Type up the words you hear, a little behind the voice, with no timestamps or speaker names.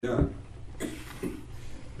done.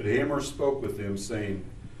 But Hamor spoke with them, saying,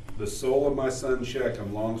 The soul of my son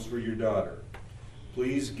Shechem longs for your daughter.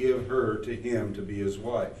 Please give her to him to be his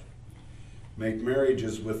wife. Make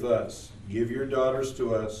marriages with us. Give your daughters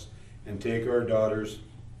to us, and take our daughters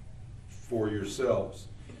for yourselves.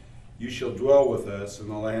 You shall dwell with us, and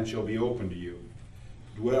the land shall be open to you.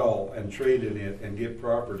 Dwell and trade in it, and get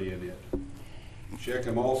property in it.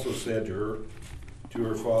 Shechem also said to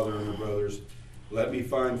her father and her brothers, Let me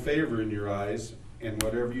find favor in your eyes, and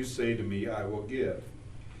whatever you say to me I will give.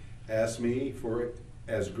 Ask me for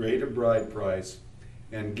as great a bride price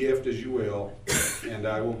and gift as you will, and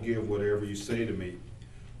I will give whatever you say to me.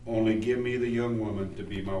 Only give me the young woman to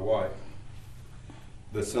be my wife.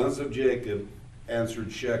 The sons of Jacob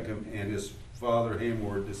answered Shechem and his father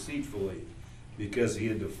Hamor deceitfully, because he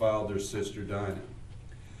had defiled their sister Dinah.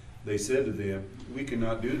 They said to them, We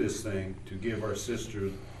cannot do this thing, to give our sister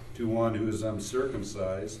to one who is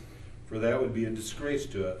uncircumcised, for that would be a disgrace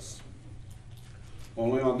to us.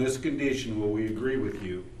 Only on this condition will we agree with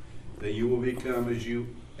you, that you will become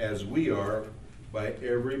as we are, by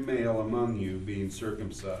every male among you being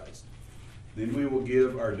circumcised. Then we will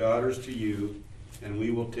give our daughters to you, and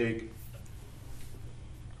we will take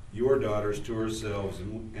your daughters to ourselves,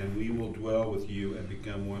 and we will dwell with you and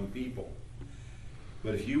become one people.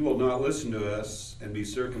 But if you will not listen to us and be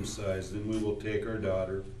circumcised, then we will take our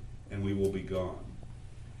daughter, and we will be gone.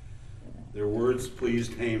 Their words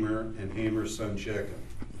pleased Hamor and Hamor's son Shechem,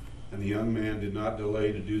 and the young man did not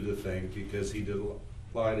delay to do the thing, because he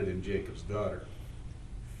delighted in Jacob's daughter.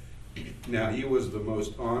 Now he was the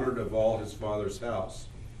most honored of all his father's house.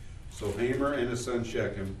 So Hamor and his son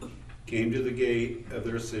Shechem came to the gate of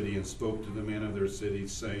their city and spoke to the men of their city,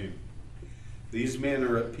 saying, These men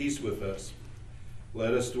are at peace with us.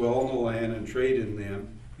 Let us dwell in the land and trade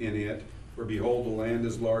in it, for behold, the land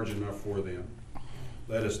is large enough for them.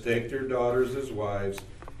 Let us take their daughters as wives,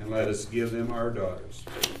 and let us give them our daughters.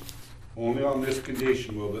 Only on this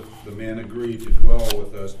condition will the men agree to dwell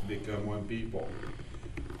with us to become one people.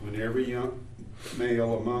 When every young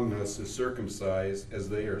male among us is circumcised as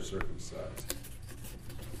they are circumcised.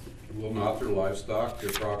 Will not their livestock,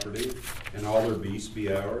 their property, and all their beasts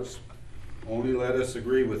be ours? Only let us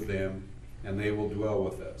agree with them, and they will dwell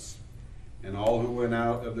with us. And all who went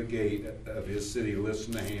out of the gate of his city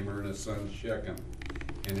listened to Hamor and his son Shechem,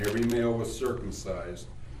 and every male was circumcised,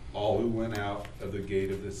 all who went out of the gate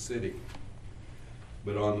of the city.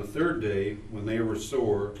 But on the third day, when they were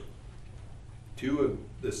sore, two of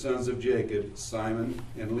the sons of Jacob, Simon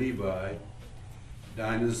and Levi,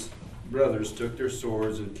 Dinah's brothers, took their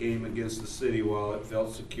swords and came against the city while it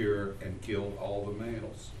felt secure, and killed all the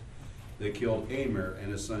males. They killed Hamor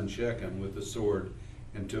and his son Shechem with the sword,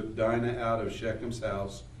 and took Dinah out of Shechem's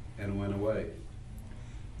house and went away.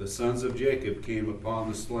 The sons of Jacob came upon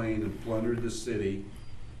the slain and plundered the city,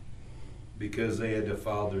 because they had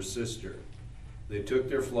defiled their sister. They took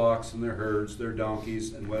their flocks and their herds, their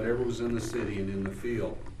donkeys, and whatever was in the city and in the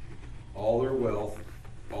field, all their wealth,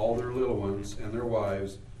 all their little ones and their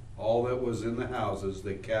wives, all that was in the houses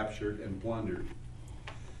they captured and plundered.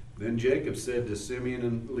 Then Jacob said to Simeon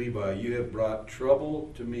and Levi, You have brought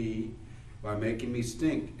trouble to me by making me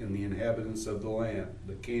stink in the inhabitants of the land,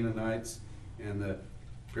 the Canaanites and the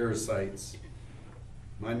Perizzites.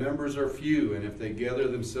 My numbers are few, and if they gather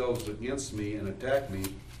themselves against me and attack me,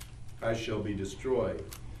 I shall be destroyed,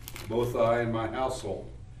 both I and my household.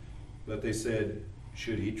 But they said,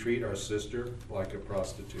 Should he treat our sister like a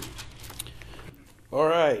prostitute? All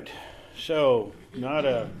right, so not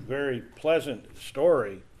a very pleasant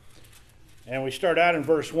story. And we start out in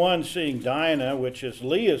verse 1 seeing Dinah, which is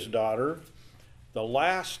Leah's daughter, the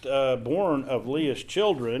last born of Leah's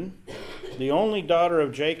children, the only daughter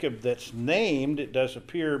of Jacob that's named. It does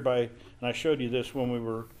appear and I showed you this when we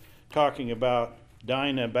were talking about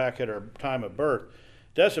Dinah back at her time of birth.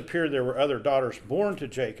 It does appear there were other daughters born to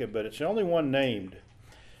Jacob, but it's the only one named.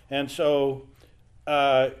 And so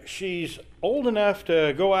she's old enough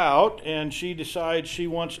to go out, and she decides she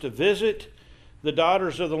wants to visit the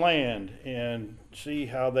daughters of the land and see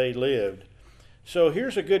how they lived. So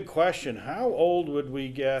here's a good question. How old would we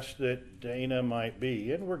guess that Dinah might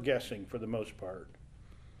be? And we're guessing for the most part.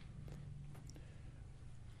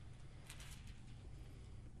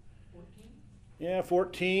 14? Yeah,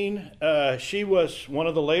 14. She was one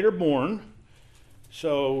of the later born.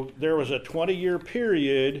 So there was a 20-year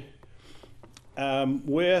period in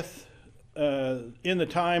the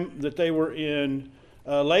time that they were in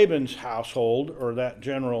Laban's household, or that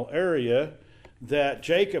general area, that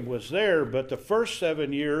Jacob was there. But the first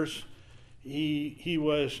 7 years, he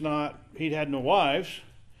had no wives.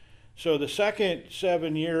 So the second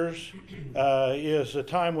 7 years is the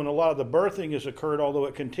time when a lot of the birthing has occurred, although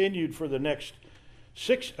it continued for the next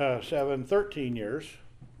 13 years.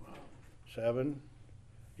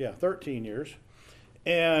 13 years.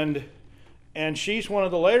 And she's one of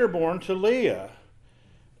the later born to Leah.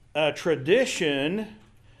 Tradition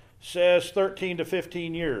says 13 to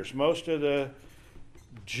 15 years. Most of the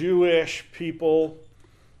Jewish people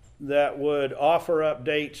that would offer up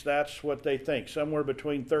dates, that's what they think, somewhere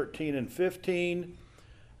between 13 and 15.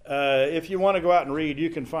 If you want to go out and read,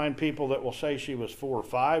 you can find people that will say she was 4 or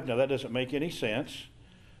 5. Now, that doesn't make any sense.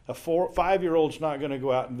 A 5-year-old's not going to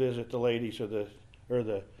go out and visit the ladies or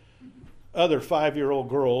the other 5-year-old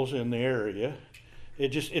girls in the area. It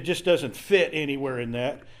just doesn't fit anywhere in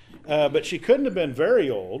that. But she couldn't have been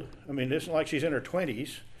very old. I mean, it's not like she's in her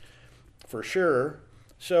 20s, for sure.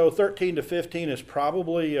 So 13 to 15 is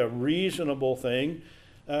probably a reasonable thing.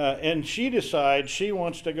 And she decides she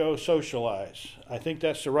wants to go socialize. I think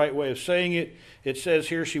that's the right way of saying it. It says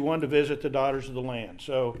here she wanted to visit the daughters of the land.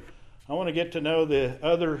 So I want to get to know the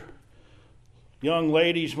other young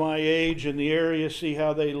ladies my age in the area, see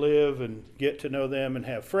how they live, and get to know them and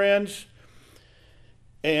have friends.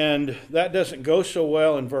 And that doesn't go so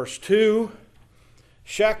well in verse 2.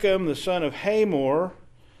 Shechem, the son of Hamor,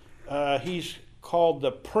 he's called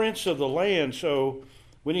the prince of the land, so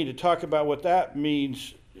we need to talk about what that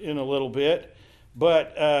means in a little bit.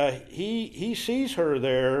 But he sees her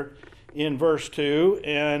there in verse 2,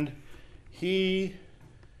 and he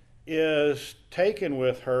is taken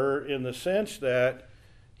with her in the sense that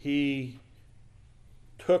he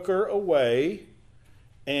took her away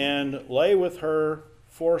and lay with her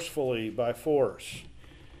forcefully by force.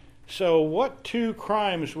 So what 2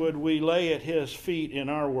 crimes would we lay at his feet in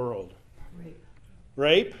our world?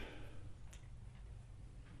 Rape.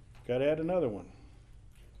 Got to add another one.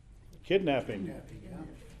 Kidnapping.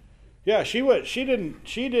 Yeah, she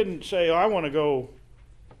didn't say, "Oh, I want to go,"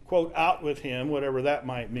 quote, "out with him," whatever that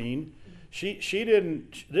might mean. She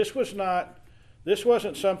didn't. This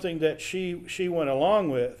wasn't something that she went along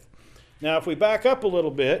with. Now, if we back up a little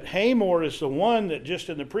bit, Hamor is the one that just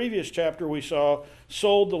in the previous chapter we saw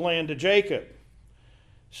sold the land to Jacob.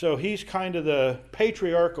 So he's kind of the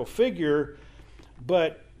patriarchal figure,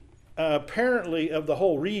 but apparently of the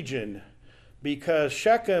whole region, because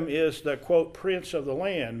Shechem is the, quote, prince of the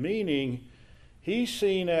land, meaning he's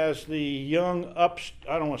seen as the young I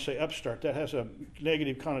don't want to say upstart, that has a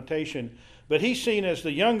negative connotation, but he's seen as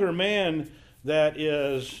the younger man that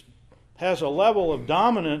has a level of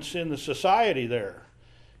dominance in the society there.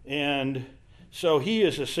 And so he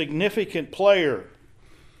is a significant player.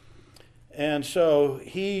 And so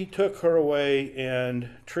he took her away and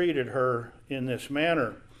treated her in this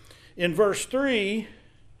manner. In verse 3,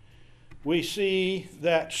 we see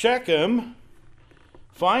that Shechem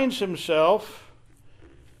finds himself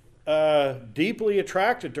deeply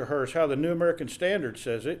attracted to her, is how the New American Standard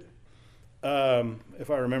says it. If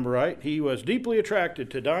I remember right, he was deeply attracted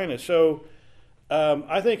to Dinah. So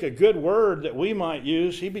I think a good word that we might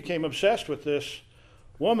use, he became obsessed with this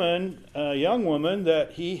woman, young woman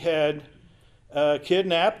that he had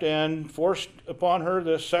kidnapped and forced upon her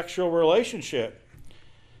this sexual relationship.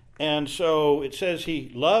 And so it says he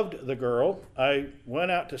loved the girl. I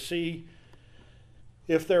went out to see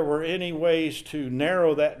if there were any ways to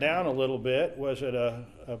narrow that down a little bit. Was it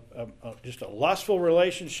just a lustful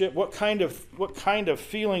relationship? What kind of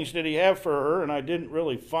feelings did he have for her? And I didn't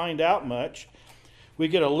really find out much. We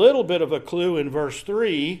get a little bit of a clue in verse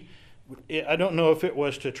 3. I don't know if it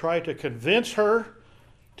was to try to convince her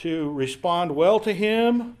to respond well to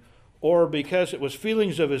him or because it was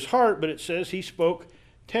feelings of his heart, but it says he spoke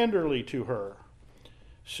tenderly to her.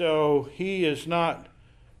 So he is not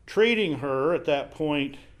treating her at that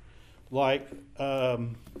point like a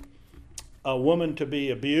woman to be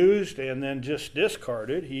abused and then just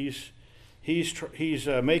discarded. He's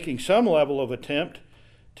making some level of attempt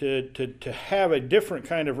to have a different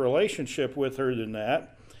kind of relationship with her than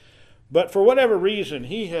that. But for whatever reason,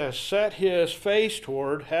 he has set his face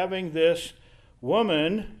toward having this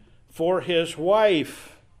woman for his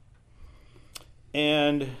wife.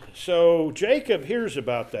 And so Jacob hears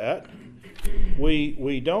about that.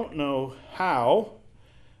 We don't know how,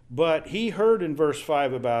 but he heard in verse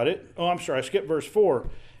 5 about it. Oh, I'm sorry, I skipped verse 4.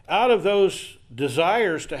 Out of those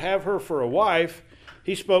desires to have her for a wife,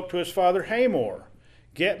 he spoke to his father Hamor,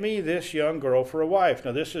 "Get me this young girl for a wife."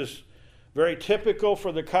 Now, this is very typical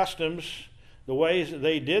for the customs, the ways that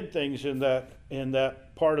they did things in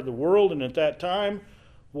that part of the world, and at that time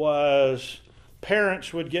was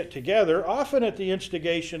parents would get together, often at the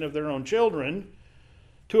instigation of their own children,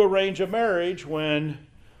 to arrange a marriage when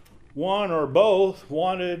one or both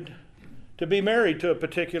wanted to be married to a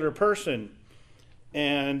particular person.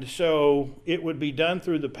 And so it would be done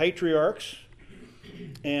through the patriarchs.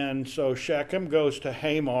 And so Shechem goes to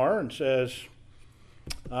Hamor and says,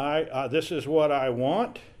 this is what I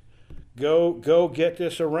want. Go get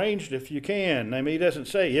this arranged if you can. I mean, he doesn't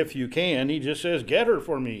say if you can. He just says, get her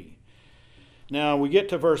for me. Now we get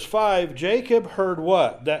to verse 5. Jacob heard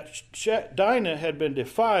what? That Dinah had been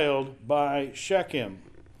defiled by Shechem.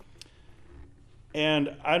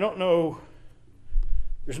 And I don't know,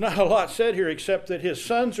 there's not a lot said here except that his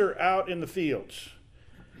sons are out in the fields.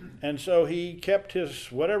 And so he kept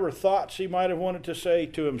his whatever thoughts he might have wanted to say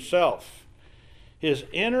to himself. His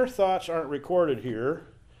inner thoughts aren't recorded here.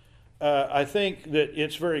 I think that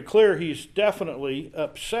it's very clear he's definitely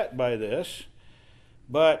upset by this,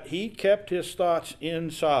 but he kept his thoughts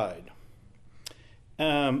inside.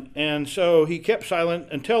 And so he kept silent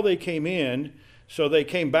until they came in. So they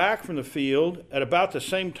came back from the field at about the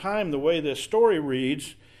same time, the way this story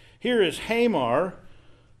reads. Here is Hamor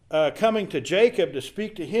coming to Jacob to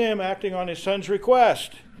speak to him, acting on his son's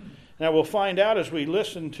request. Now we'll find out as we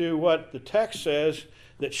listen to what the text says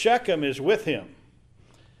that Shechem is with him.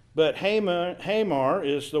 But Hamor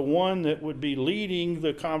is the one that would be leading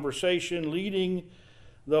the conversation, leading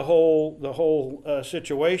the whole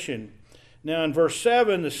situation. Now in verse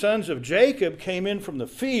 7, the sons of Jacob came in from the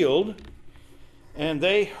field, and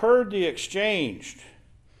they heard the exchange.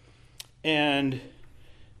 And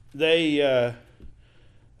they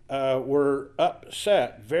were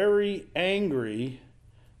upset, very angry,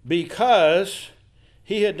 because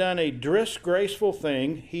he had done a disgraceful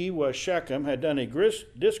thing. He was Shechem, had done a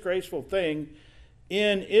disgraceful thing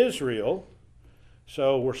in Israel.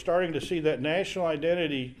 So we're starting to see that national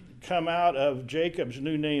identity come out of Jacob's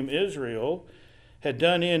new name, Israel, had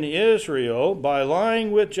done in Israel by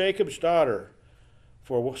lying with Jacob's daughter.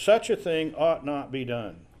 For such a thing ought not be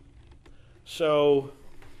done. So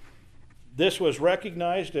this was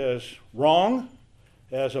recognized as wrong,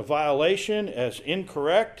 as a violation, as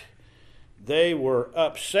incorrect. They were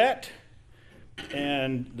upset,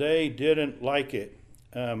 and they didn't like it.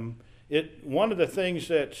 One of the things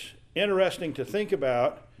that's interesting to think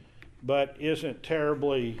about, but isn't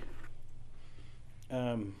terribly,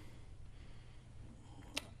 I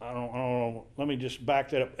don't know, let me just back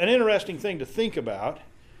that up. An interesting thing to think about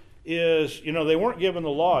is, they weren't given the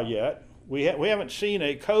law yet. We haven't seen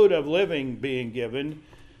a code of living being given,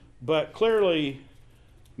 but clearly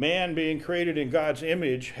man being created in God's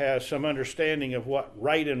image has some understanding of what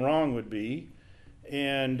right and wrong would be,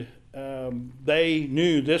 and they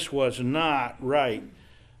knew this was not right.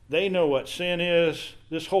 They know what sin is.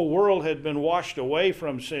 This whole world had been washed away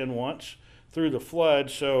from sin once through the flood,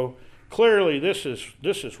 so clearly this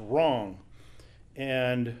is wrong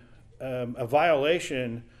and a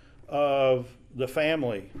violation of the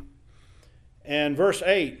family. And verse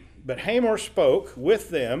 8, but Hamor spoke with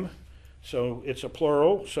them, so it's a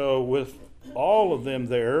plural, so with all of them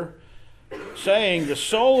there, saying, the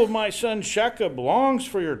soul of my son Shechem longs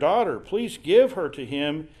for your daughter. Please give her to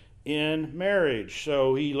him in marriage.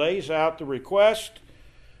 So he lays out the request,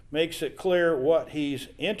 makes it clear what he's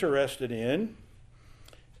interested in.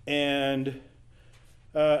 And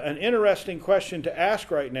an interesting question to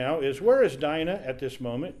ask right now is, where is Dinah at this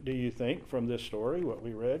moment, do you think, from this story, what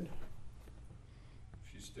we read?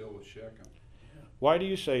 She's still with Shechem. Why do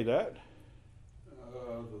you say that?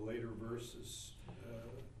 The later verses.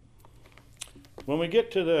 When we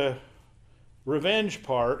get to the revenge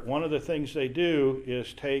part, one of the things they do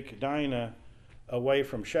is take Dinah away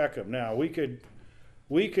from Shechem. Now, we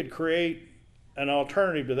could create an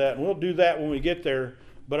alternative to that, and we'll do that when we get there.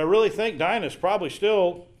 But I really think Dinah's probably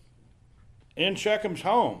still in Shechem's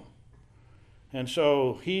home. And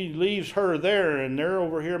so he leaves her there, and they're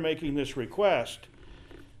over here making this request.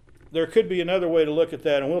 There could be another way to look at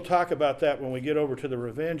that, and we'll talk about that when we get over to the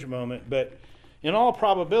revenge moment. But in all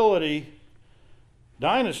probability,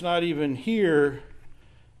 Dinah's not even here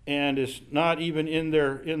and is not even in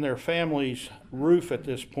their family's roof at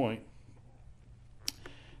this point.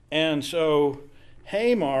 And so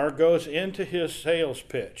Hamor goes into his sales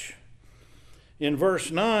pitch. In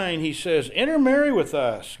verse 9, he says, intermarry with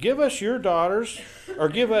us. Give us your daughters,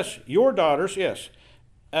 yes,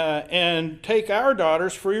 and take our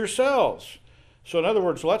daughters for yourselves. So in other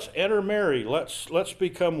words, let's intermarry. Let's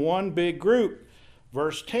become one big group.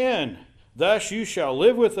 Verse 10, thus you shall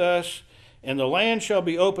live with us, and the land shall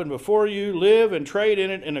be open before you. Live and trade in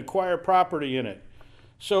it and acquire property in it.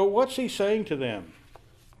 So what's he saying to them?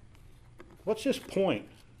 What's his point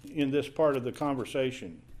in this part of the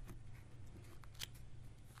conversation?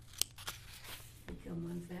 Become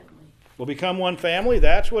one family. We'll become one family.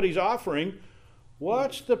 That's what he's offering.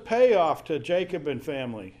 What's the payoff to Jacob and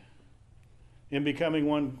family in becoming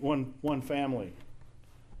one family?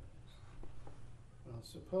 Well,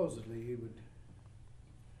 supposedly he would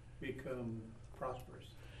become prosperous.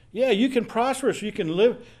 Yeah, you can prosperous. You can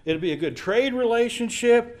live. It'll be a good trade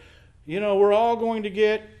relationship. We're all going to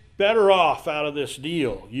get better off out of this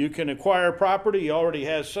deal. You can acquire property. He already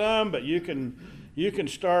has some, but you can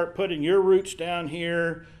start putting your roots down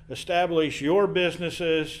here, establish your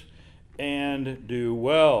businesses, and do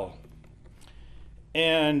well.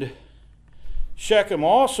 And Shechem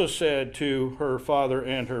also said to her father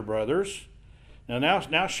and her brothers,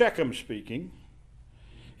 now Shechem speaking,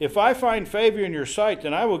 if I find favor in your sight,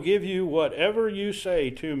 then I will give you whatever you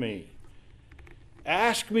say to me.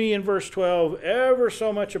 Ask me, in verse 12, ever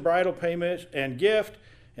so much a bridal payment and gift,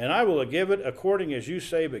 and I will give it according as you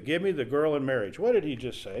say, but give me the girl in marriage. What did he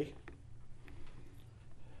just say?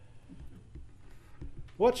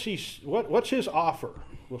 What's his offer?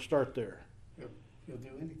 We'll start there. He'll do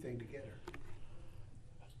anything to get her.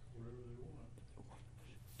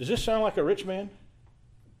 Does this sound like a rich man?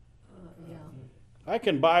 Yeah. I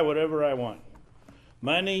can buy whatever I want.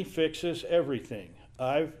 Money fixes everything.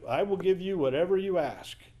 I will give you whatever you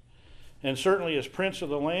ask. And certainly as prince of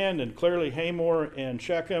the land, and clearly Hamor and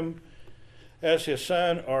Shechem as his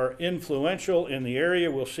son are influential in the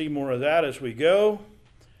area. We'll see more of that as we go.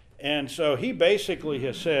 And so he basically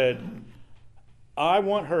has said, I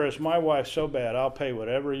want her as my wife so bad, I'll pay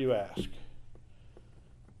whatever you ask.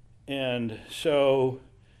 And so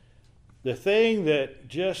the thing that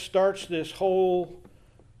just starts this whole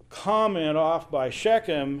comment off by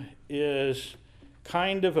Shechem is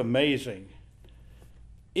kind of amazing.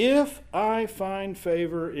 If I find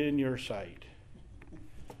favor in your sight.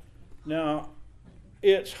 Now,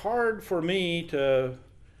 it's hard for me to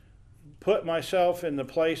put myself in the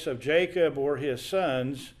place of Jacob or his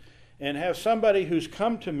sons and have somebody who's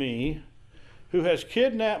come to me who has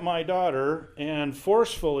kidnapped my daughter and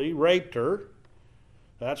forcefully raped her.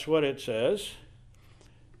 That's what it says.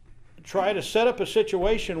 Try to set up a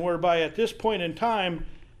situation whereby at this point in time,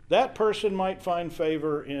 that person might find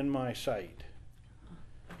favor in my sight.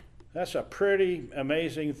 That's a pretty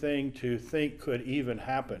amazing thing to think could even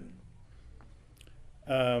happen.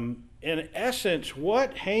 In essence,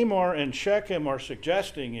 what Hamor and Shechem are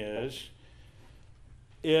suggesting is,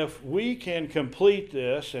 if we can complete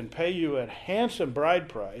this and pay you a handsome bride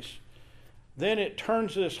price, then it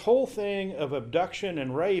turns this whole thing of abduction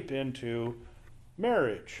and rape into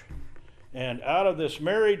marriage. And out of this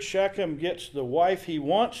marriage, Shechem gets the wife he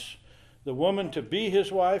wants, the woman to be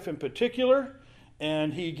his wife in particular,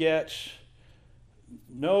 and he gets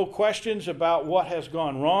no questions about what has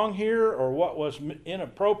gone wrong here or what was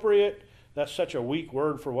inappropriate. That's such a weak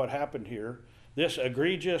word for what happened here. This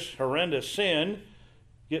egregious, horrendous sin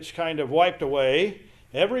gets kind of wiped away.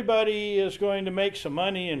 Everybody is going to make some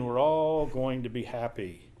money and we're all going to be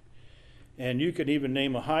happy. And you can even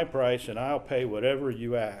name a high price and I'll pay whatever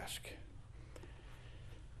you ask.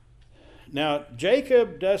 Now,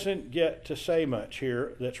 Jacob doesn't get to say much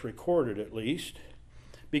here, that's recorded at least,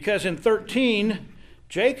 because in 13,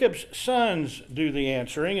 Jacob's sons do the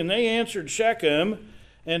answering, and they answered Shechem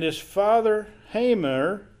and his father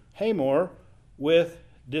Hamor with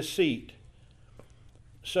deceit.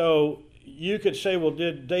 So you could say, well,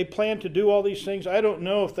 did they plan to do all these things? I don't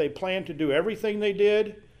know if they planned to do everything they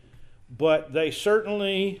did, but they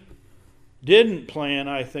certainly didn't plan,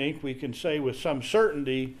 I think, we can say with some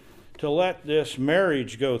certainty, to let this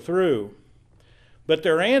marriage go through. But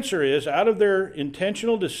their answer is, out of their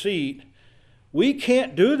intentional deceit, we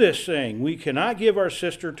can't do this thing. We cannot give our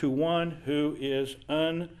sister to one who is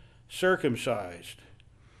uncircumcised,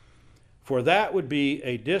 for that would be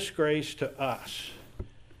a disgrace to us.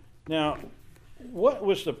 Now, what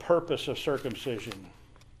was the purpose of circumcision?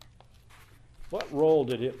 What role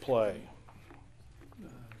did it play?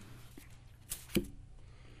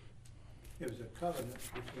 It was a covenant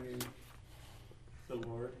between the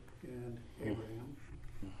Lord and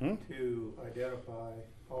Abraham to identify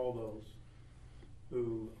all those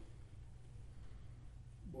who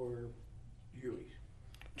were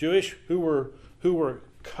Jewish. Who were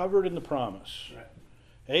covered in the promise. Right.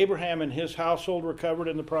 Abraham and his household were covered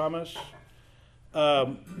in the promise.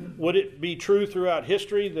 Would it be true throughout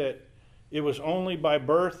history that it was only by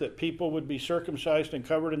birth that people would be circumcised and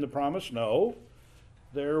covered in the promise? No.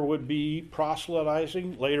 There would be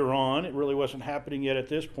proselytizing later on. It really wasn't happening yet at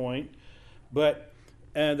this point. But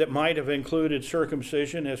that might have included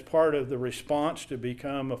circumcision as part of the response to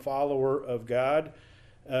become a follower of God,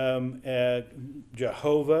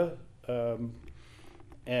 Jehovah,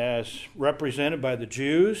 as represented by the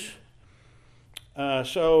Jews.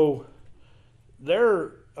 So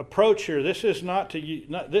their approach here, this is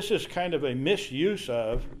this is kind of a misuse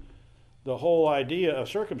of the whole idea of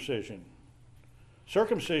circumcision.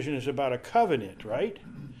 Circumcision is about a covenant, right?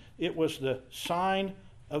 It was the sign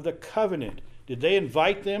of the covenant. Did they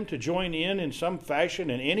invite them to join in some fashion,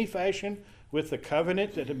 in any fashion, with the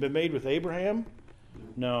covenant that had been made with Abraham?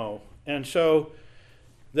 No. And so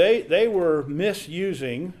they were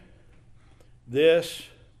misusing this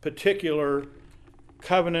particular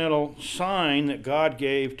covenantal sign that God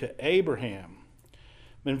gave to Abraham.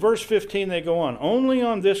 In verse 15 they go on, only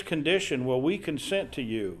on this condition will we consent to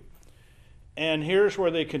you. And here's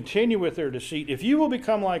where they continue with their deceit. If you will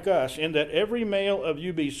become like us, in that every male of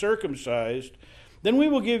you be circumcised, then we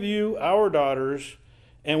will give you our daughters,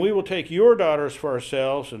 and we will take your daughters for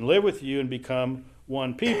ourselves and live with you and become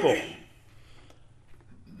one people.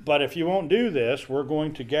 But if you won't do this, we're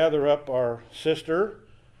going to gather up our sister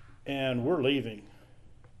and we're leaving.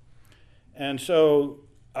 And so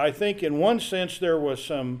I think in one sense there was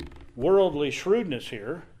some worldly shrewdness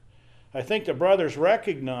here. I think the brothers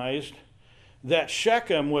recognized that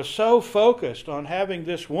Shechem was so focused on having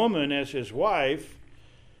this woman as his wife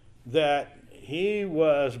that he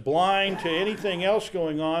was blind to anything else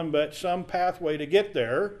going on but some pathway to get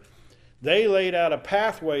there. They laid out a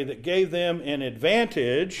pathway that gave them an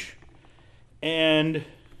advantage, and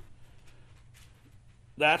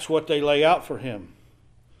that's what they lay out for him.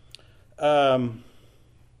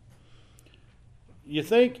 You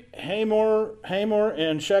think Hamor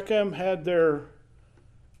and Shechem had their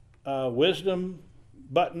wisdom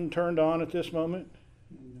button turned on at this moment?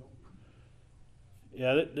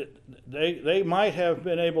 Yeah, they might have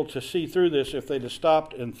been able to see through this if they'd have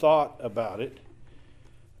stopped and thought about it.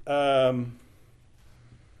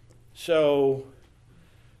 So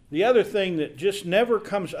the other thing that just never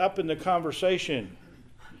comes up in the conversation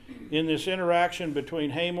in this interaction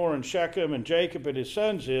between Hamor and Shechem and Jacob and his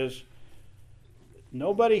sons is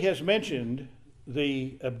nobody has mentioned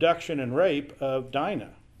the abduction and rape of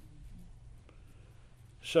Dinah.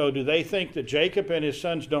 So do they think that Jacob and his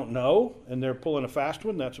sons don't know and they're pulling a fast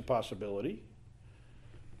one? That's a possibility.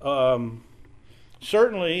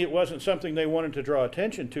 Certainly it wasn't something they wanted to draw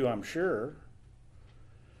attention to, I'm sure.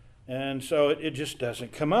 And so it just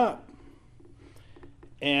doesn't come up.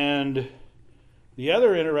 And the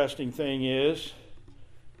other interesting thing is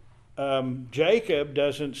Jacob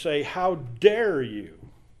doesn't say, how dare you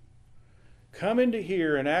come into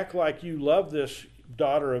here and act like you love this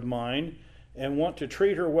daughter of mine and want to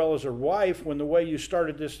treat her well as a wife when the way you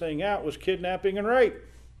started this thing out was kidnapping and rape.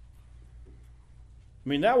 I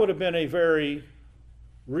mean, that would have been a very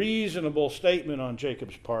reasonable statement on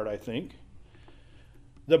Jacob's part, I think.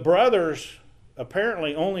 The brothers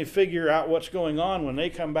apparently only figure out what's going on when they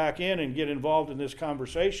come back in and get involved in this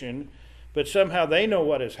conversation, but somehow they know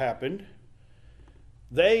what has happened.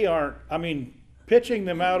 They aren't, pitching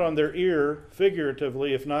them out on their ear,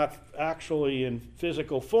 figuratively, if not actually in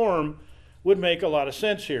physical form, would make a lot of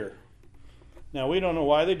sense here. Now, we don't know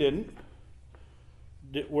why they didn't.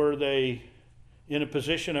 Were they in a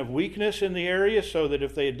position of weakness in the area so that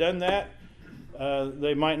if they had done that,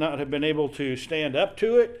 they might not have been able to stand up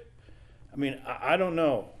to it? I don't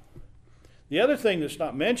know. The other thing that's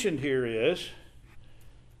not mentioned here is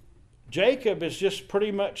Jacob is just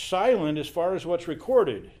pretty much silent as far as what's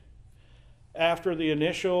recorded after the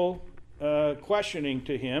initial questioning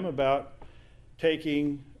to him about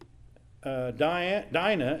taking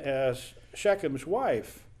Dinah as Shechem's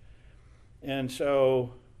wife. And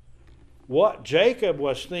so what Jacob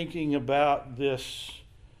was thinking about this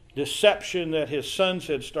deception that his sons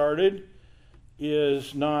had started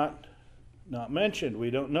is not mentioned.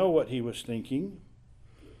 We don't know what he was thinking.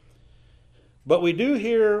 But we do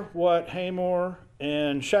hear what Hamor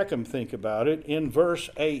and Shechem think about it. In verse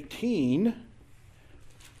 18,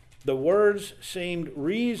 the words seemed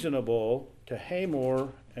reasonable to Hamor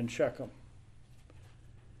and Shechem.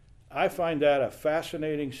 I find that a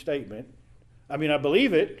fascinating statement. I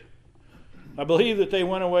believe it. I believe that they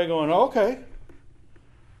went away going, okay.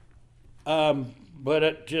 But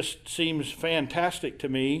it just seems fantastic to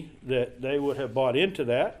me that they would have bought into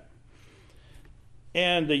that.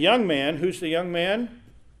 And the young man, who's the young man?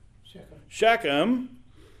 Shechem,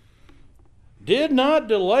 did not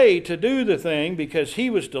delay to do the thing because he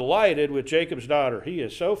was delighted with Jacob's daughter. He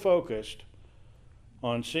is so focused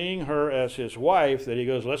on seeing her as his wife that he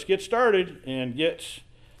goes, let's get started, and gets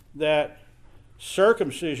that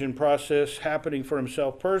circumcision process happening for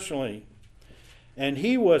himself personally. And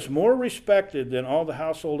he was more respected than all the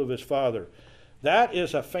household of his father. That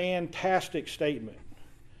is a fantastic statement.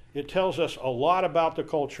 It tells us a lot about the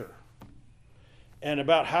culture and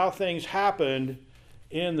about how things happened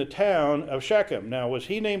in the town of Shechem. Now, was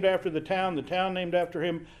he named after the town named after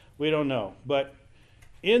him? We don't know. But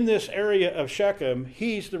in this area of Shechem,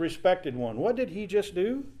 he's the respected one. What did he just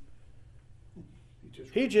do?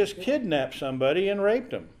 He just kidnapped somebody and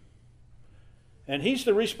raped him. And he's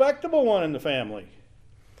the respectable one in the family.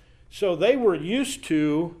 So they were used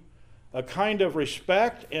to a kind of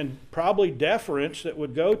respect and probably deference that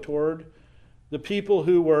would go toward the people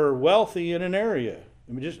who were wealthy in an area.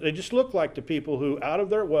 I mean, they just look like the people who, out of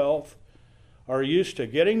their wealth, are used to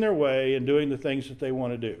getting their way and doing the things that they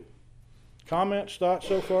want to do. Comments, thoughts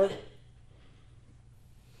so far?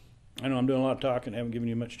 I know I'm doing a lot of talking, haven't given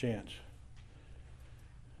you much chance.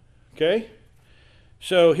 Okay?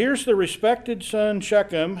 So here's the respected son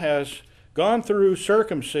Shechem has gone through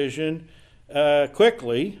circumcision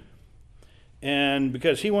quickly, and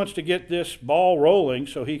because he wants to get this ball rolling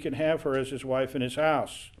so he can have her as his wife in his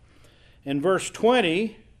house. In verse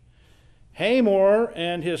 20, Hamor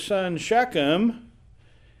and his son Shechem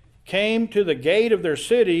came to the gate of their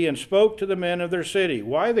city and spoke to the men of their city.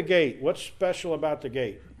 Why the gate? What's special about the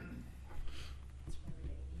gate?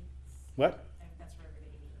 What?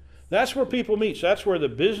 That's where people meet. So that's where the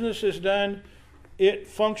business is done. It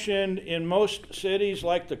functioned in most cities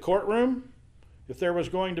like the courtroom. If there was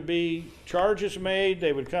going to be charges made,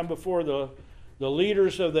 they would come before the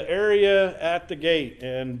leaders of the area at the gate.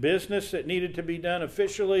 And business that needed to be done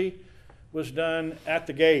officially was done at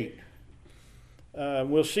the gate.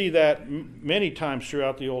 We'll see that many times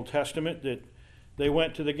throughout the Old Testament, that they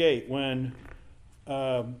went to the gate. When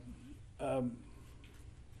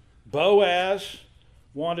Boaz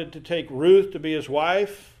wanted to take Ruth to be his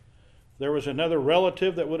wife, there was another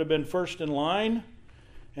relative that would have been first in line.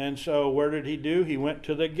 And so where did he do? He went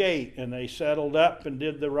to the gate, and they settled up and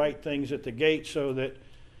did the right things at the gate so that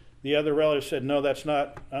the other relative said, no,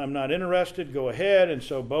 I'm not interested, go ahead. And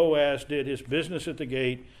so Boaz did his business at the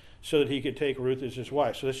gate so that he could take Ruth as his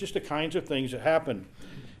wife. So that's just the kinds of things that happen.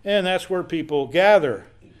 And that's where people gather.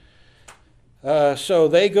 So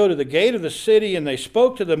they go to the gate of the city, and they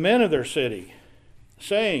spoke to the men of their city,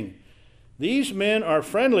 saying, these men are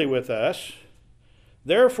friendly with us.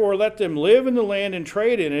 Therefore, let them live in the land and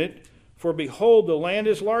trade in it, for behold, the land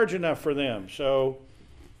is large enough for them. So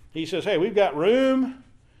he says, hey, we've got room.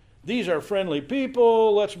 These are friendly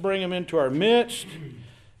people. Let's bring them into our midst.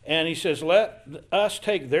 And he says, let us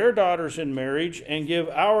take their daughters in marriage and give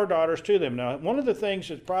our daughters to them. Now, one of the things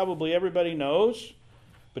that probably everybody knows,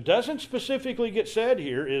 but doesn't specifically get said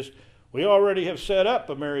here, is we already have set up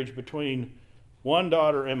a marriage between one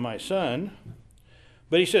daughter and my son.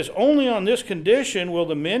 But he says, only on this condition will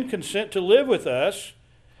the men consent to live with us,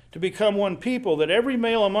 to become one people, that every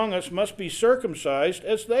male among us must be circumcised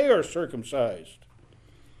as they are circumcised.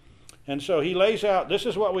 And so he lays out, this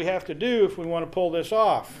is what we have to do if we want to pull this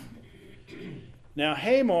off. Now,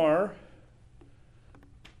 Hamor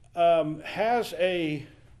has a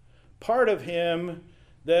part of him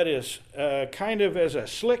that is kind of as a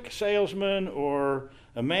slick salesman or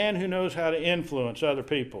a man who knows how to influence other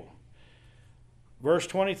people. Verse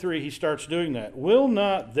 23, he starts doing that. Will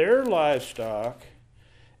not their livestock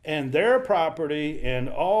and their property and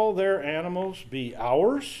all their animals be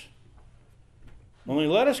ours? Only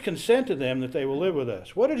let us consent to them that they will live with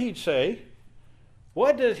us. What did he say?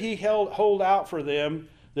 What did he hold out for them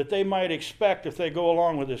that they might expect if they go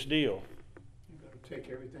along with this deal? You've got to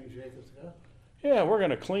take everything Jacob's got. Yeah, we're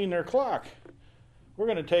going to clean their clock. We're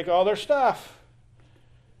going to take all their stuff.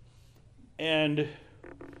 And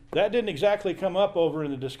that didn't exactly come up over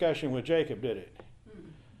in the discussion with Jacob, did it?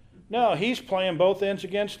 No, he's playing both ends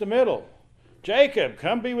against the middle. Jacob,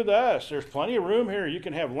 come be with us. There's plenty of room here. You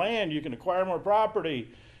can have land. You can acquire more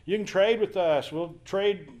property. You can trade with us. We'll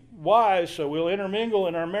trade wives, so we'll intermingle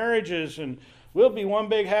in our marriages, and we'll be one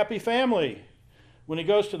big happy family. When he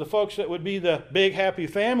goes to the folks that would be the big happy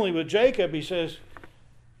family with Jacob, he says,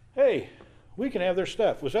 hey, we can have their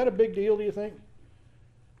stuff. Was that a big deal, do you think?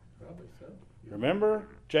 Probably so. Remember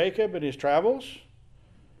Jacob and his travels?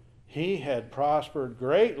 He had prospered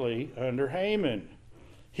greatly under Haman.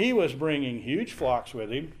 He was bringing huge flocks with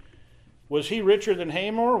him. Was he richer than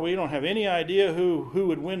Hamor? We don't have any idea who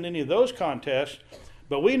would win any of those contests,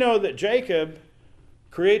 but we know that Jacob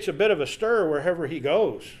creates a bit of a stir wherever he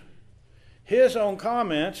goes. His own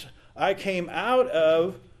comments, I came out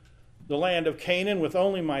of the land of Canaan with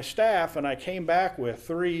only my staff, and I came back with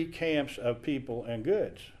 3 camps of people and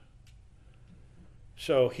goods.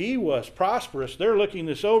 So he was prosperous. They're looking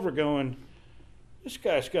this over going, this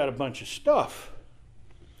guy's got a bunch of stuff.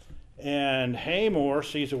 And Hamor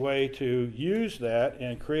sees a way to use that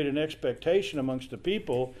and create an expectation amongst the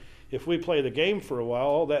people. If we play the game for a while,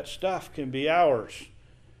 all that stuff can be ours.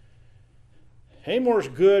 Hamor's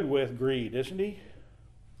good with greed, isn't he?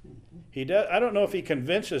 He does. I don't know if he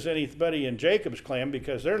convinces anybody in Jacob's clan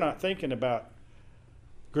because they're not thinking about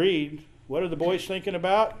greed. What are the boys thinking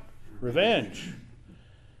about? Revenge.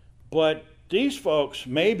 But these folks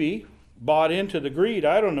maybe bought into the greed.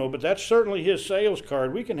 I don't know, but that's certainly his sales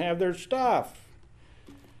card. We can have their stuff.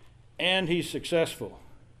 And he's successful.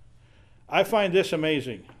 I find this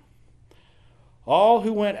amazing. All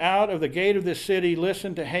who went out of the gate of this city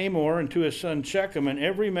listened to Hamor and to his son Shechem, and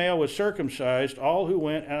every male was circumcised, all who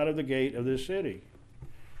went out of the gate of this city.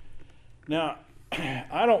 Now,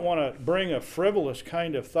 I don't want to bring a frivolous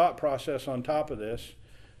kind of thought process on top of this,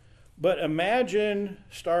 but imagine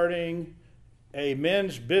starting a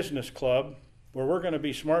men's business club where we're going to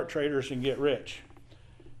be smart traders and get rich.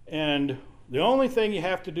 And the only thing you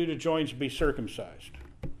have to do to join is be circumcised.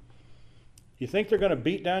 You think they're going to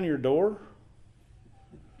beat down your door?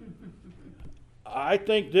 I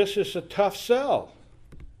think this is a tough sell.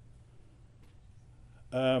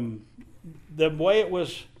 The way it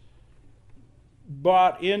was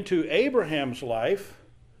brought into Abraham's life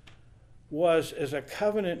was as a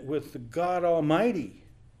covenant with the God Almighty.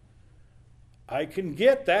 I can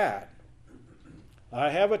get that. I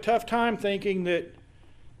have a tough time thinking that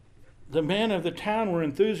the men of the town were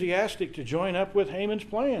enthusiastic to join up with Hamor's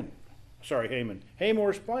plan.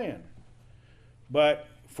 But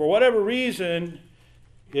for whatever reason,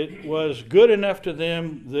 it was good enough to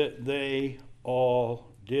them that they all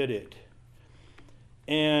did it.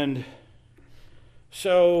 And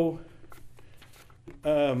so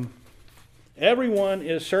everyone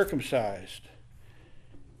is circumcised.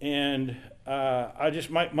 And I just,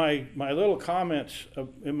 my little comments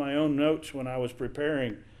in my own notes when I was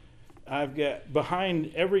preparing, I've got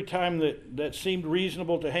behind every time that seemed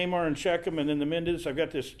reasonable to Hamor and Shechem, and then the men did this, I've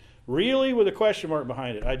got this really with a question mark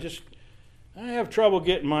behind it. I have trouble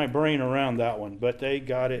getting my brain around that one, but they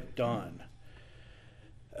got it done.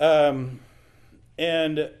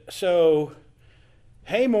 And so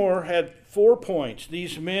Hamor had 4 points.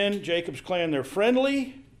 These men, Jacob's clan, they're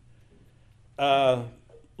friendly.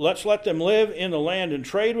 Let's let them live in the land and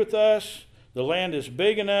trade with us. The land is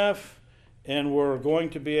big enough, and we're going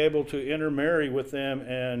to be able to intermarry with them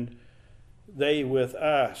and they with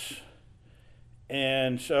us.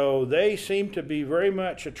 And so they seem to be very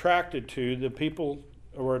much attracted to, the people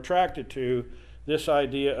were attracted to this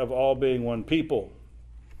idea of all being one people.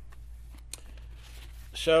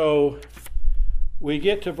 So we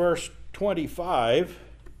get to verse 25,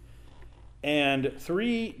 and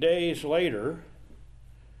 3 days later,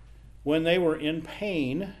 when they were in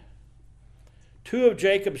pain, 2 of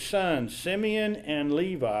Jacob's sons, Simeon and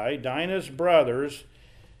Levi, Dinah's brothers,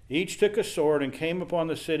 each took a sword and came upon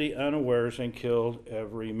the city unawares and killed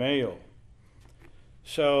every male.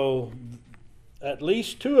 So at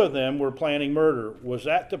least 2 of them were planning murder. Was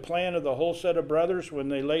that the plan of the whole set of brothers when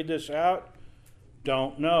they laid this out?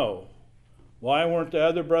 Don't know. Why weren't the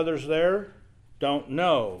other brothers there? Don't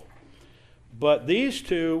know. But these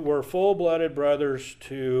 2 were full-blooded brothers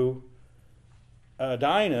to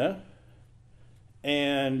Dinah,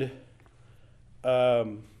 and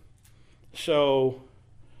so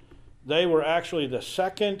they were actually the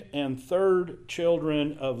second and third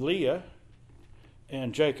children of Leah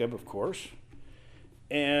and Jacob, of course.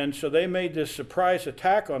 And so they made this surprise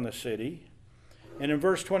attack on the city. And in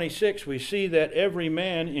verse 26, we see that every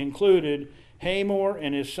man included Hamor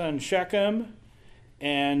and his son Shechem.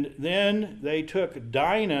 And then they took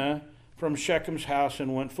Dinah from Shechem's house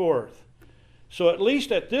and went forth. So at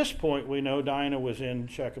least at this point, we know Dinah was in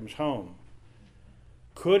Shechem's home.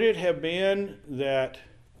 Could it have been that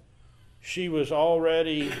she was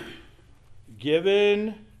already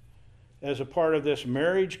given as a part of this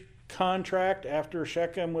marriage contract after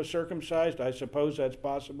Shechem was circumcised? I suppose that's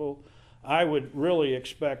possible. I would really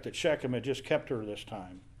expect that Shechem had just kept her this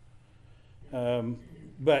time.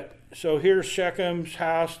 But so here's Shechem's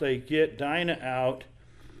house. They get Dinah out,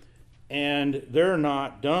 and they're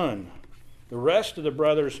not done. The rest of the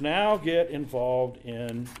brothers now get involved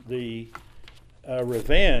in the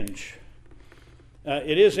revenge.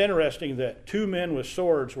 It is interesting that 2 men with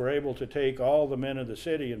swords were able to take all the men of the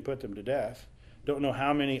city and put them to death. Don't know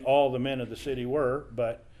how many all the men of the city were,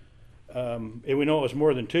 but and we know it was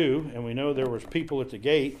more than 2, and we know there was people at the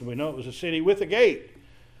gate, and we know it was a city with a gate.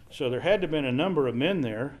 So there had to have been a number of men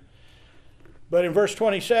there. But in verse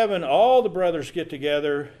 27, all the brothers get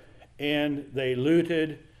together, and they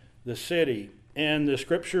looted the city. And the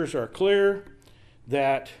scriptures are clear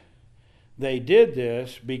that they did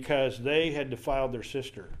this because they had defiled their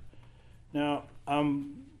sister. Now,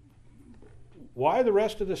 why the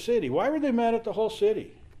rest of the city? Why were they mad at the whole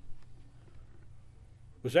city?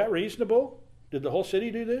 Was that reasonable? Did the whole city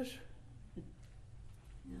do this?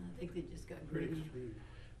 No, I think they just got Pretty greedy. extreme.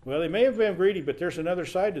 Well, they may have been greedy, but there's another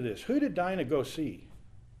side to this. Who did Dinah go see?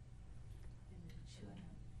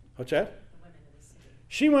 What's that?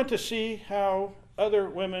 She went to see how other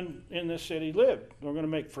women in this city lived. We're going to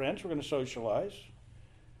make friends. We're going to socialize.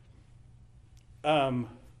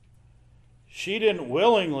 She didn't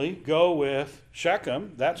willingly go with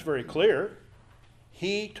Shechem. That's very clear.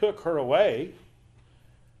 He took her away.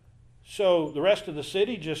 So the rest of the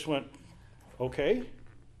city just went, okay.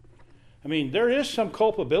 I mean, there is some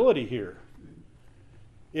culpability here.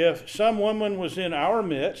 If some woman was in our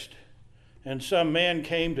midst and some man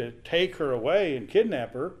came to take her away and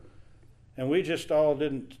kidnap her, and we just all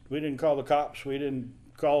we didn't call the cops, we didn't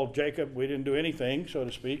call Jacob, we didn't do anything, so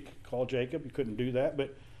to speak, call Jacob, you couldn't do that,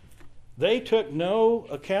 but they took no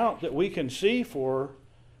account that we can see for,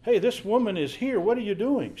 hey, this woman is here, what are you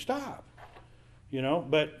doing? Stop.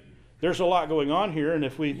 But there's a lot going on here, and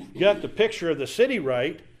if we got the picture of the city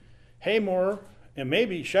right, Hamor and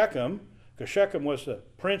maybe Shechem, because Shechem was the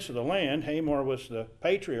prince of the land, Hamor was the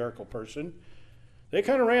patriarchal person, they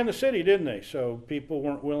kind of ran the city, didn't they? So people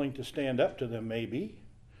weren't willing to stand up to them, maybe.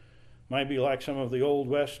 Might be like some of the Old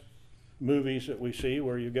West movies that we see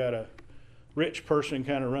where you got a rich person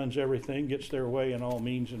kind of runs everything, gets their way in all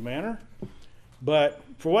means and manner. But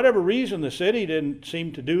for whatever reason, the city didn't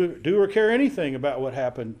seem to do or care anything about what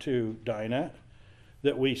happened to Dinah,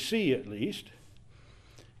 that we see at least.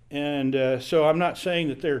 And so I'm not saying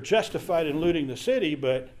that they're justified in looting the city,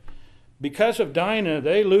 but because of Dinah,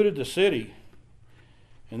 they looted the city.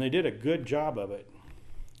 And they did a good job of it.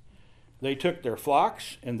 They took their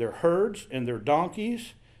flocks and their herds and their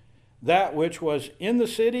donkeys, that which was in the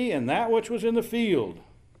city and that which was in the field.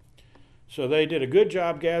 So they did a good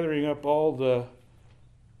job gathering up all the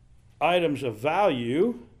items of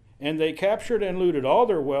value, and they captured and looted all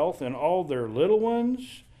their wealth and all their little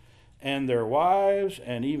ones and their wives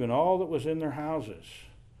and even all that was in their houses.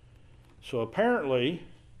 So apparently,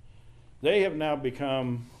 they have now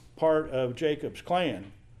become part of Jacob's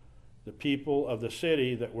clan, the people of the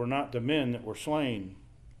city that were not the men that were slain.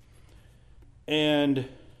 And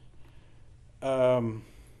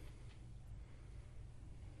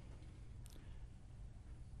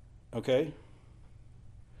okay.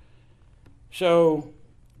 So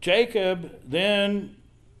Jacob then,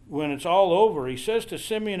 when it's all over, he says to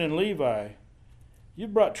Simeon and Levi, "You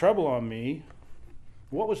brought trouble on me."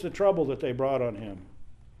 What was the trouble that they brought on him?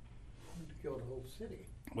 To kill the whole city.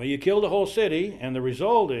 Well, you killed the whole city, and the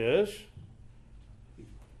result is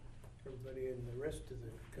Everybody in the rest of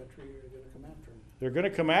the country are going to come after him. they're going to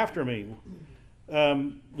come after me.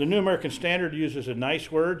 The New American Standard uses a nice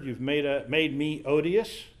word. You've made me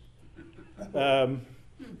odious. What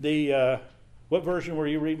version were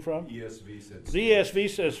you reading from? ESV said. The ESV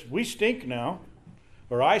says, we stink now,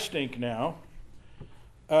 or I stink now.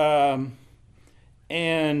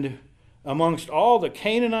 And amongst all the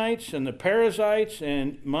Canaanites and the Perizzites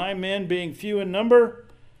and my men being few in number,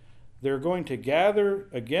 they're going to gather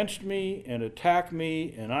against me and attack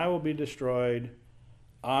me, and I will be destroyed,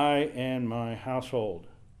 I and my household.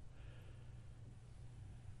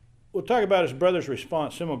 We'll talk about his brother's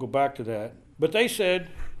response, then we'll go back to that. But they said,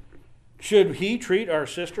 should he treat our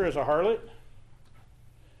sister as a harlot?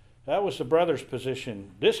 That was the brother's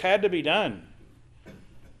position. This had to be done.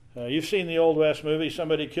 You've seen the Old West movie,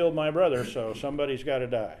 somebody killed my brother, so somebody's got to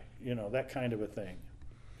die. That kind of a thing.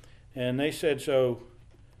 And they said, so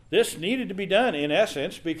this needed to be done, in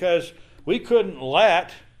essence, because we couldn't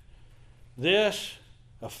let this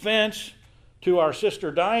offense to our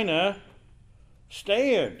sister Dinah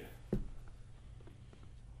stand.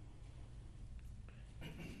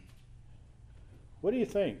 What do you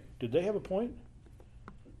think? Did they have a point?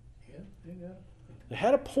 Yeah, they got it. They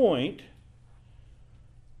had a point.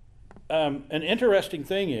 An interesting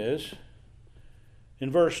thing is,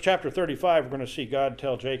 in chapter 35, we're going to see God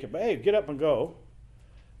tell Jacob, hey, get up and go.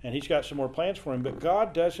 And he's got some more plans for him, but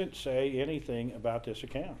God doesn't say anything about this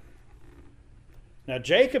account. Now,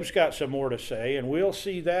 Jacob's got some more to say, and we'll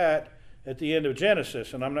see that at the end of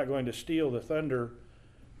Genesis, and I'm not going to steal the thunder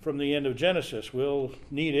from the end of Genesis. We'll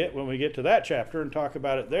need it when we get to that chapter and talk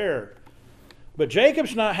about it there. But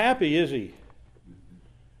Jacob's not happy, is he?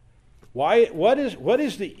 Why? What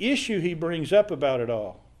is the issue he brings up about it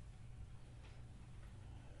all?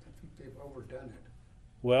 I think they've overdone it.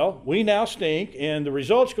 Well, we now stink, and the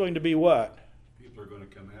result's going to be what? People are going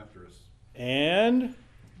to come after us. And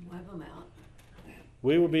Wipe them out.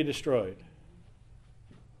 we will be destroyed.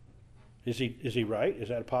 Is he right? Is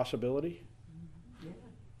that a possibility? Yeah.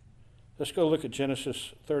 Let's go look at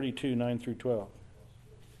Genesis 32, 9 through 12.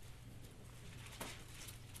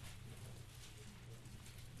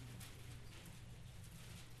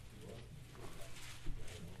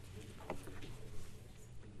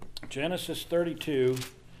 Genesis 32,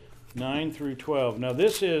 9 through 12. Now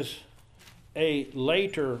this is a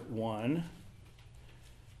later one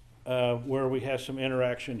where we have some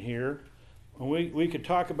interaction here. We could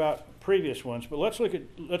talk about previous ones, but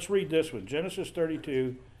let's read this one. Genesis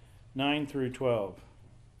 32, 9 through 12.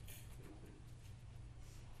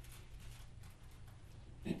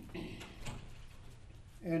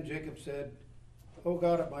 And Jacob said, O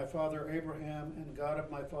God of my father Abraham and God of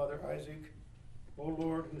my father Isaac, O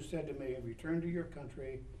Lord, who said to me, return to your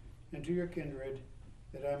country and to your kindred,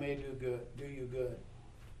 that I may do you good.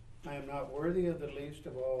 I am not worthy of the least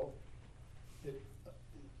of all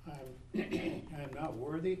I am not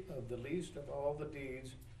worthy of the least of all the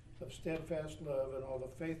deeds of steadfast love and all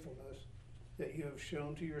the faithfulness that you have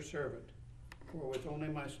shown to your servant. For with only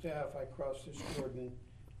my staff I crossed this Jordan,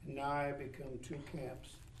 and now I become two camps.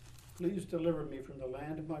 Please deliver me from the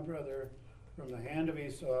land of my brother, from the hand of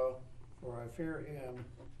Esau, for I fear him,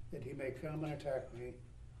 that he may come and attack me,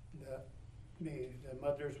 the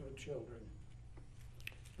mothers with children.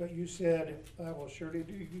 But you said, I will surely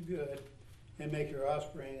do you good, and make your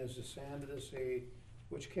offspring as the sand of the sea,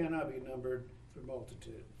 which cannot be numbered for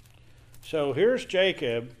multitude. So here's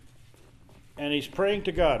Jacob, and he's praying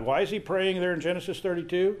to God. Why is he praying there in Genesis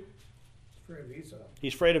 32? Afraid of Esau.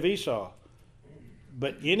 He's afraid of Esau.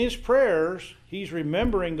 But in his prayers, he's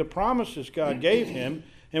remembering the promises God gave him.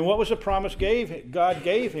 And what was the promise God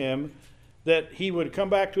gave him? That he would come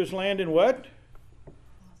back to his land and what?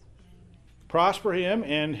 Prosper him,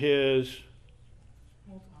 and his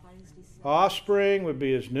offspring would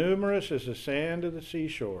be as numerous as the sand of the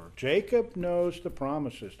seashore. Jacob knows the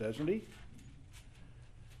promises, doesn't he?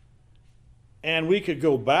 And we could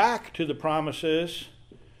go back to the promises.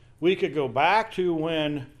 We could go back to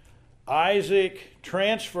when Isaac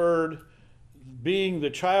transferred being the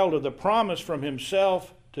child of the promise from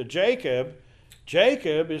himself to Jacob.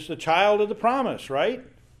 Jacob is the child of the promise, right?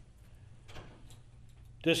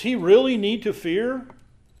 Does he really need to fear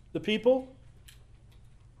the people?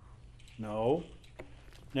 No.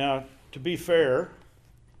 Now, to be fair,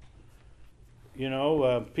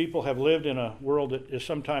 people have lived in a world that is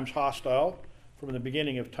sometimes hostile from the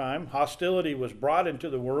beginning of time. Hostility was brought into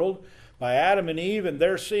the world by Adam and Eve and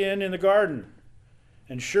their sin in the garden.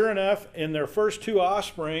 And sure enough, in their first two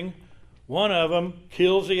offspring, one of them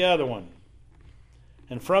kills the other one.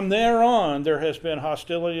 And from there on, there has been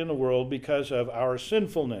hostility in the world because of our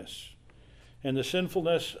sinfulness and the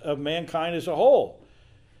sinfulness of mankind as a whole.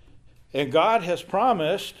 And God has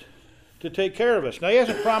promised to take care of us. Now, he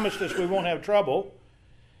hasn't promised us we won't have trouble.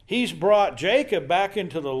 He's brought Jacob back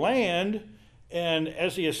into the land, and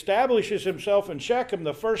as he establishes himself in Shechem,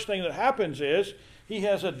 the first thing that happens is he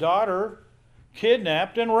has a daughter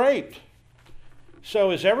kidnapped and raped.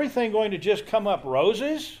 So is everything going to just come up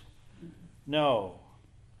roses? No.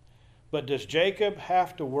 But does Jacob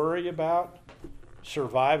have to worry about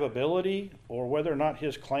survivability or whether or not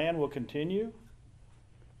his clan will continue?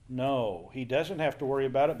 No, he doesn't have to worry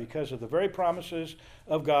about it because of the very promises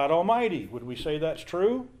of God Almighty. Would we say that's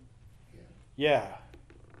true? Yeah.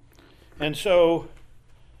 And so,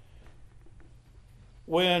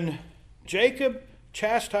 when Jacob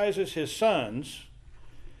chastises his sons,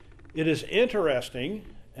 it is interesting,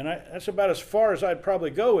 and that's about as far as I'd probably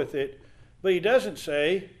go with it, but he doesn't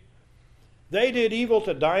say, they did evil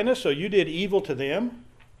to Dinah, so you did evil to them.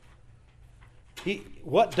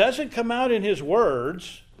 What doesn't come out in his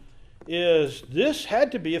words is this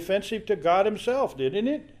had to be offensive to God himself, didn't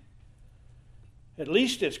it? At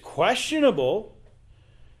least it's questionable.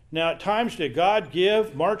 Now, at times, did God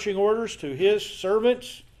give marching orders to his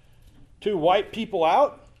servants to wipe people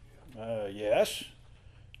out? Yes.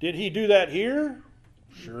 Did he do that here?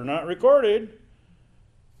 Sure not recorded.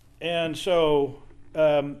 And so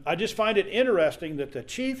I just find it interesting that the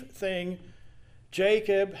chief thing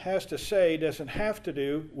Jacob has to say doesn't have to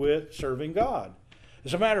do with serving God.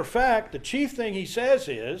 As a matter of fact, the chief thing he says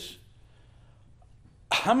is,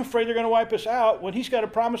 I'm afraid they're going to wipe us out, when he's got a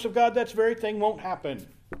promise of God that very thing won't happen.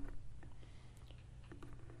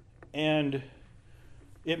 And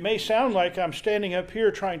it may sound like I'm standing up here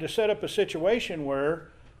trying to set up a situation where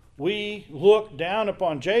we look down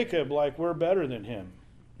upon Jacob like we're better than him.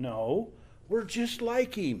 No, we're just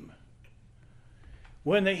like him.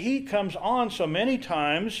 When the heat comes on so many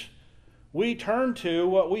times, we turn to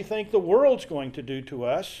what we think the world's going to do to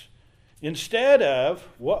us instead of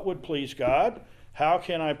what would please God, how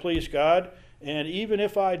can I please God, and even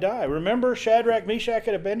if I die. Remember Shadrach, Meshach,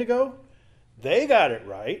 and Abednego? They got it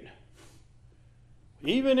right.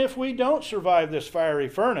 Even if we don't survive this fiery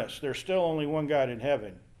furnace, there's still only one God in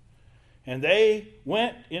heaven. And they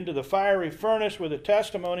went into the fiery furnace with a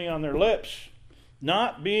testimony on their lips.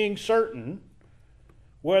 not being certain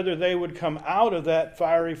whether they would come out of that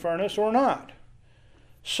fiery furnace or not.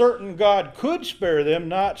 Certain God could spare them,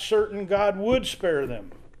 not certain God would spare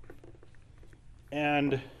them.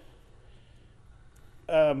 And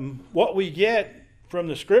what we get from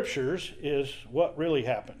the scriptures is what really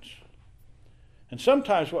happens. And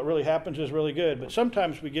sometimes what really happens is really good, but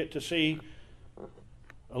sometimes we get to see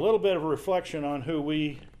a little bit of a reflection on who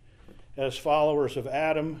we, as followers of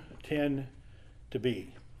Adam, tend to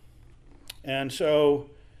be. And so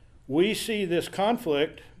we see this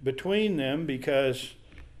conflict between them because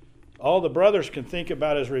all the brothers can think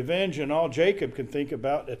about is revenge, and all Jacob can think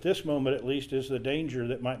about, at this moment at least, is the danger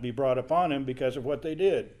that might be brought upon him because of what they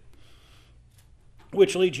did.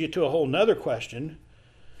 Which leads you to a whole nother question.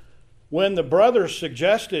 When the brothers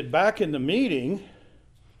suggested back in the meeting,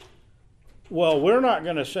 well, we're not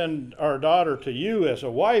going to send our daughter to you as a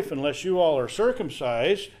wife unless you all are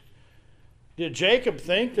circumcised, did Jacob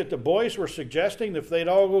think that the boys were suggesting that if they'd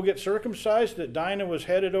all go get circumcised, that Dinah was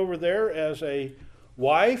headed over there as a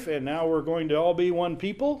wife and now we're going to all be one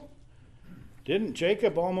people? Didn't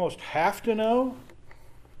Jacob almost have to know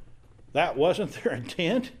that wasn't their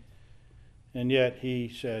intent? And yet he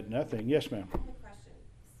said nothing. Yes, ma'am. I have a question.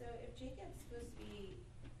 So if Jacob's supposed to be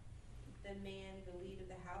the man, the lead of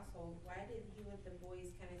the household, why did he let the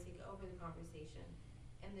boys kind of take over the conversation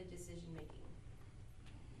and the decision making?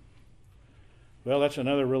 Well, that's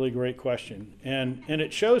another really great question. And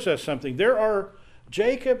it shows us something.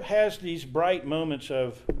 Jacob has these bright moments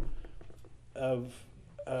of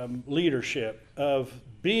leadership, of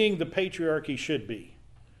being the patriarch he should be.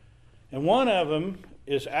 And one of them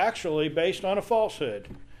is actually based on a falsehood.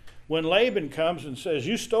 When Laban comes and says,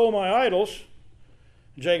 "You stole my idols,"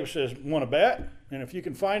 Jacob says, "Want to bet? And if you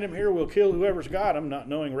can find them here, we'll kill whoever's got them," not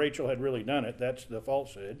knowing Rachel had really done it. That's the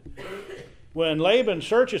falsehood. When Laban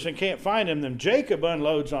searches and can't find him, then Jacob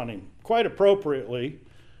unloads on him. Quite appropriately.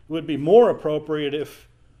 It would be more appropriate if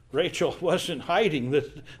Rachel wasn't hiding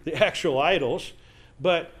the actual idols.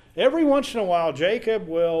 But every once in a while, Jacob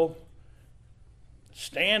will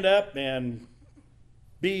stand up and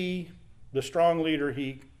be the strong leader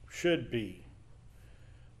he should be.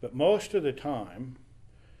 But most of the time,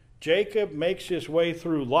 Jacob makes his way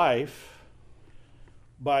through life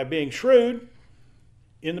by being shrewd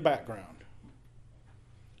in the background.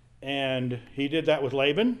 And he did that with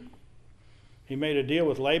Laban. He made a deal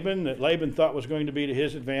with Laban that Laban thought was going to be to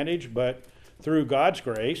his advantage, but through God's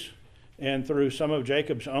grace and through some of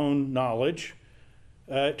Jacob's own knowledge,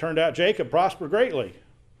 it turned out Jacob prospered greatly.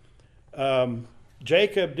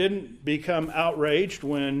 Jacob didn't become outraged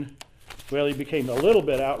he became a little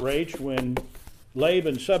bit outraged when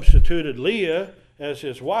Laban substituted Leah as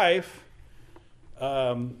his wife,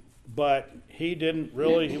 but he didn't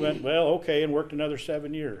really, he went, well, okay, and worked another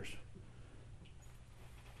 7 years.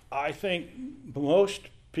 I think most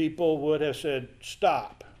people would have said,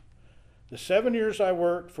 stop. The 7 years I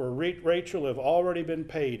worked for Rachel have already been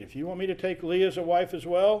paid. If you want me to take Leah as a wife as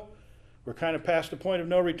well, we're kind of past the point of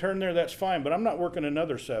no return there, that's fine, but I'm not working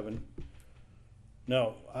another 7.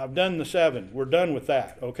 No, I've done the 7. We're done with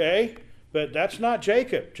that, okay? But that's not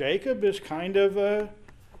Jacob. Jacob is kind of a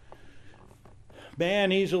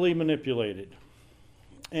man easily manipulated.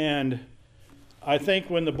 And I think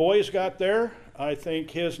when the boys got there, I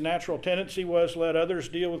think his natural tendency was let others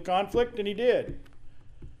deal with conflict, and he did.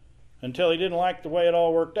 Until he didn't like the way it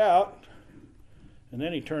all worked out. And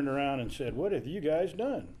then he turned around and said, "What have you guys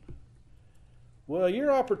done?" Well,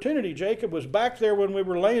 your opportunity, Jacob, was back there when we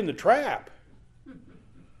were laying the trap.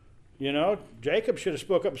 You know, Jacob should have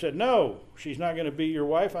spoke up and said, "No, she's not going to be your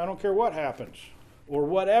wife. I don't care what happens." Or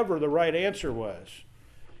whatever the right answer was.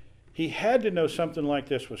 He had to know something like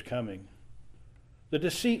this was coming. The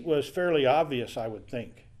deceit was fairly obvious, I would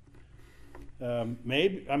think.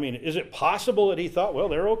 Is it possible that he thought, well,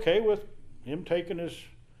 they're okay with him taking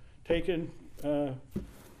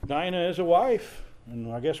Dinah as a wife,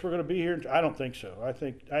 and I guess we're going to be here? I don't think so. I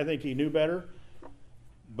think he knew better.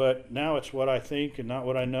 But now it's what I think and not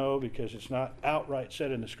what I know, because it's not outright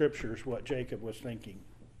said in the scriptures what Jacob was thinking.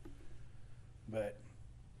 But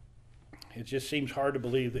it just seems hard to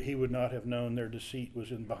believe that he would not have known their deceit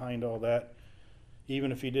was behind all that, even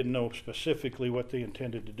if he didn't know specifically what they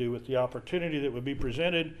intended to do with the opportunity that would be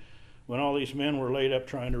presented when all these men were laid up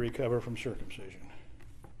trying to recover from circumcision.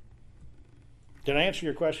 Did I answer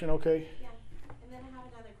your question okay? Yeah. And then I have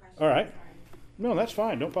another question. All right. Sorry. No, that's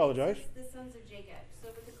fine. Don't apologize. The sons of Jacob. So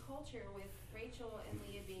with the culture, with Rachel and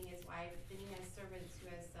Leah being his wife, then he has servants who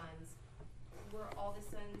has sons. Were all the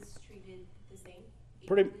sons treated the same?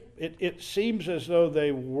 Pretty. Equally? It seems as though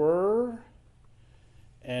they were,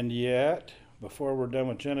 and yet before we're done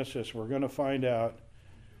with Genesis, we're going to find out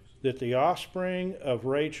that the offspring of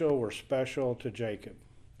Rachel were special to Jacob.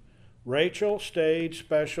 Rachel stayed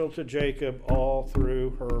special to Jacob all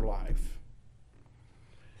through her life.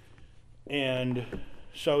 And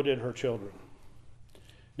so did her children.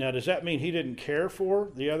 Now, does that mean he didn't care for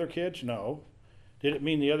the other kids? No. Did it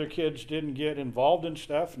mean the other kids didn't get involved in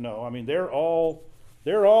stuff? No. I mean, they're all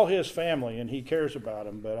his family, and he cares about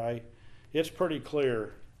them. But it's pretty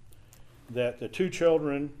clear that the two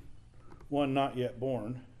children, one not yet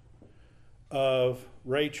born, of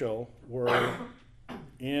Rachel were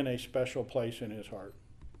in a special place in his heart.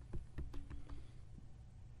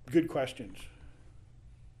 Good questions.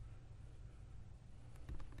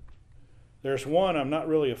 There's one, I'm not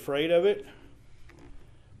really afraid of it,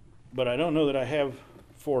 but I don't know that I have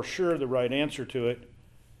for sure the right answer to it.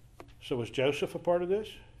 So was Joseph a part of this?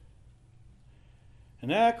 And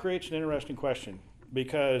that creates an interesting question,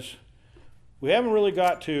 because we haven't really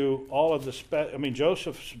got to all of the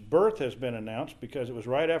Joseph's birth has been announced, because it was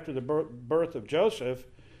right after the birth of Joseph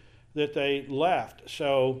that they left.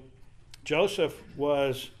 So Joseph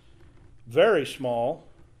was very small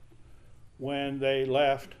when they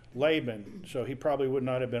left Laban, so he probably would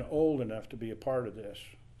not have been old enough to be a part of this.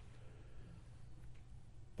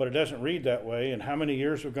 But it doesn't read that way, and how many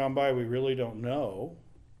years have gone by we really don't know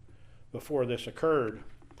before this occurred.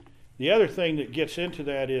 The other thing that gets into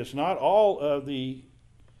that is not all of the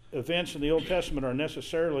events in the Old Testament are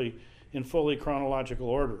necessarily in fully chronological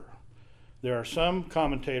order. There are some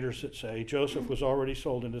commentators that say Joseph was already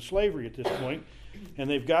sold into slavery at this point, and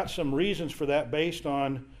they've got some reasons for that based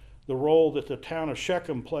on the role that the town of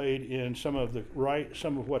Shechem played in some of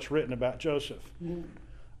what's written about Joseph.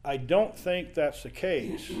 I don't think that's the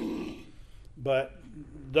case, but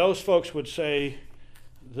those folks would say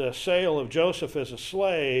the sale of Joseph as a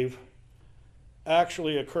slave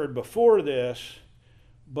actually occurred before this,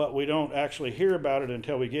 but we don't actually hear about it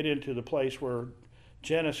until we get into the place where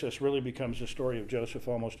Genesis really becomes the story of Joseph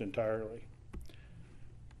almost entirely.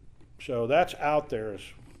 So that's out there.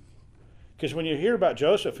 Because when you hear about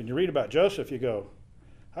Joseph and you read about Joseph, you go,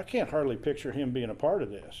 I can't hardly picture him being a part of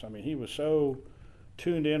this. I mean, he was so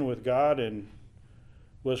tuned in with God and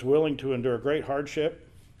was willing to endure great hardship,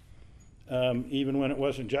 even when it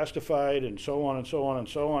wasn't justified, and so on and so on and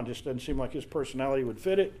so on. Just doesn't seem like his personality would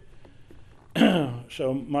fit it.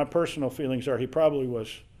 So my personal feelings are he probably was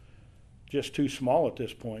just too small at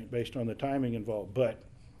this point based on the timing involved. But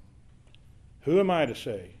who am I to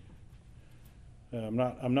say? I'm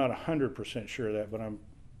not 100% sure of that, but I'm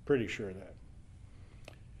pretty sure of that.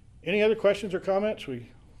 Any other questions or comments? We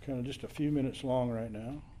kind of just a few minutes long right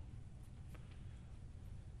now.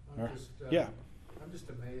 Yeah. I'm just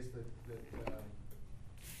amazed that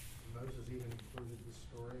Moses even included this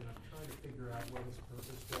story, and I'm trying to figure out what his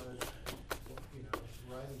purpose was.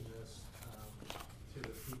 Writing this to the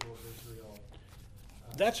people of Israel.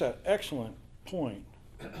 That's an excellent point.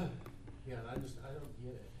 Yeah, and I don't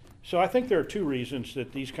get it. So I think there are two reasons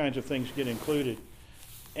that these kinds of things get included,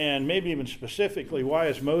 and maybe even specifically, why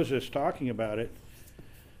is Moses talking about it?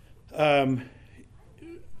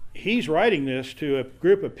 He's writing this to a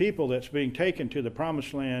group of people that's being taken to the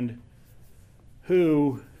Promised Land,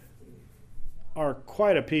 who are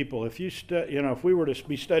quite a people. If if we were to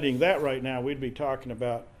be studying that right now, we'd be talking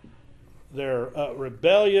about their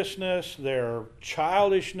rebelliousness, their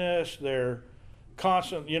childishness, their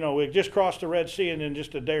constant. We just crossed the Red Sea, and then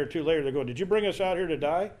just a day or two later, they're going, "Did you bring us out here to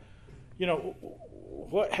die?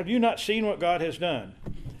 What have you not seen what God has done?"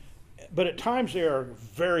 But at times they are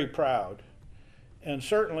very proud. And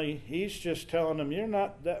certainly he's just telling them, you're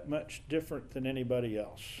not that much different than anybody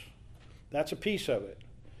else. That's a piece of it.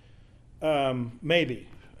 Maybe.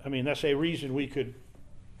 That's a reason we could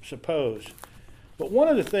suppose. But one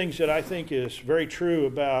of the things that I think is very true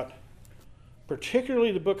about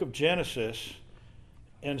particularly the book of Genesis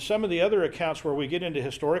and some of the other accounts where we get into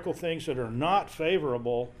historical things that are not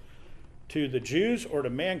favorable to the Jews or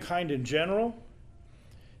to mankind in general,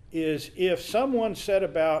 is if someone set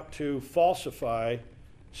about to falsify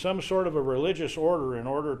some sort of a religious order in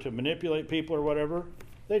order to manipulate people or whatever,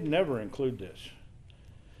 they'd never include this.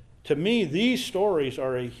 To me, these stories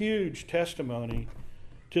are a huge testimony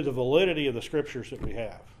to the validity of the scriptures that we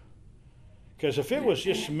have. Because if it was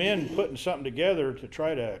just men putting something together to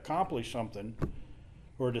try to accomplish something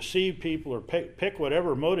or deceive people or pick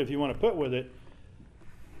whatever motive you want to put with it,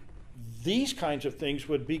 these kinds of things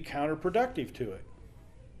would be counterproductive to it.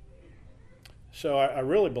 So I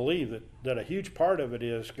really believe that a huge part of it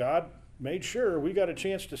is God made sure we got a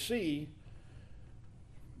chance to see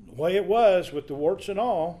the way it was with the warts and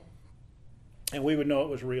all, and we would know it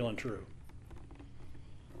was real and true.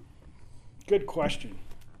 Good question.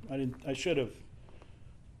 I should have.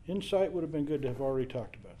 Insight would have been good to have already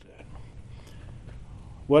talked about that.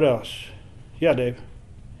 What else? Yeah, Dave.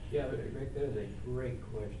 Yeah, Rick, that is a great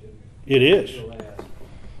question. It is. You'll ask.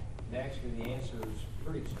 And actually, the answer is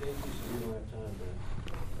pretty extensive, so we don't have time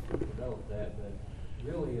to develop that, but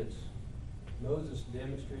really it's Moses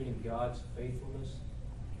demonstrating God's faithfulness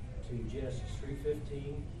to Genesis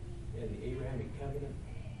 3:15 and the Abrahamic covenant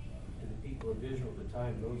to the people of Israel at the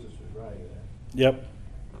time Moses was writing that. Yep.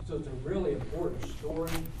 So it's a really important story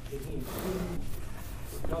that he included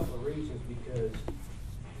for a couple of reasons, because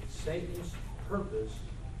Satan's purpose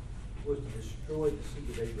was to destroy the seed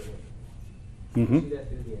of Abraham. Mm-hmm. You see that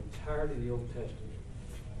through the entirety of the Old Testament.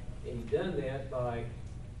 And he done that by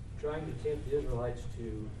trying to tempt the Israelites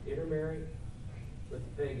to intermarry with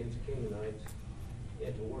the pagans, Canaanites,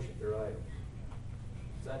 and to worship their idols.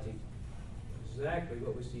 So that's exactly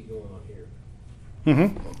what we see going on here.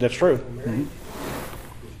 Mm-hmm. That's true. Intermarry,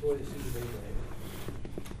 Mm-hmm. destroy the seed of Abraham.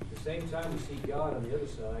 At the same time, we see God on the other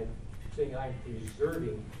side saying, I'm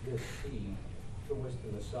preserving this seed from which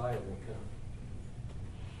the Messiah will come.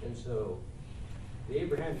 And so, the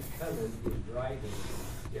Abrahamic covenant is driving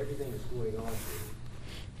everything that's going on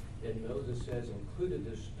here. And Moses says, included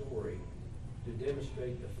this story to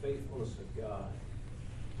demonstrate the faithfulness of God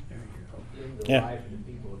in the Yeah. life of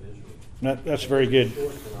the people of Israel. That's very good.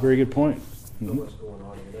 Very good point. Of Mhm. what's going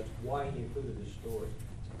on here. That's why he included this story.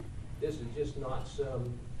 This is just not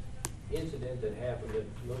some incident that happened that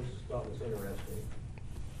Moses thought was interesting.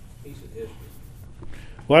 Piece of history.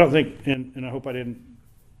 Well, I don't think, and I hope I didn't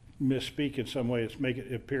misspeak in some ways, make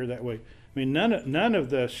it appear that way. I mean, none of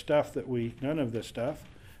the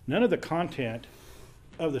content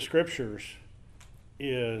of the scriptures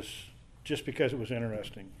is just because it was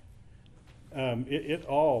interesting. It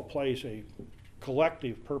all plays a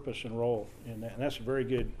collective purpose and role in that, and that's a very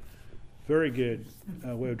good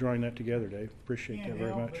way of drawing that together, Dave. Appreciate that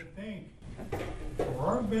very much. Can't help but think, for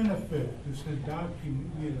our benefit, this is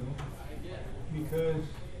document, because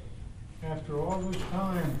after all this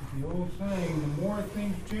time, the old saying, the more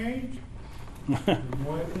things change, the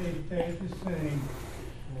more they stay the same.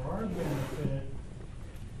 For our benefit,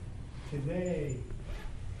 today,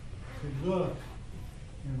 to look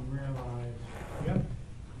and realize, yep,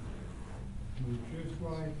 we're just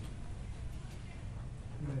like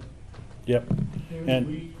this. Yep. And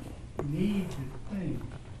We need to think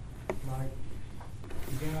like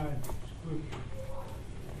God's scripture.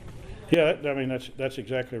 yeah, I mean that's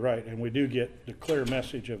exactly right. And we do get the clear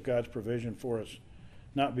message of God's provision for us,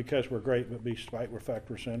 not because we're great, but despite the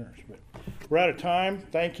fact we're sinners. But we're out of time.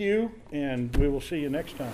 Thank you, and we will see you next time.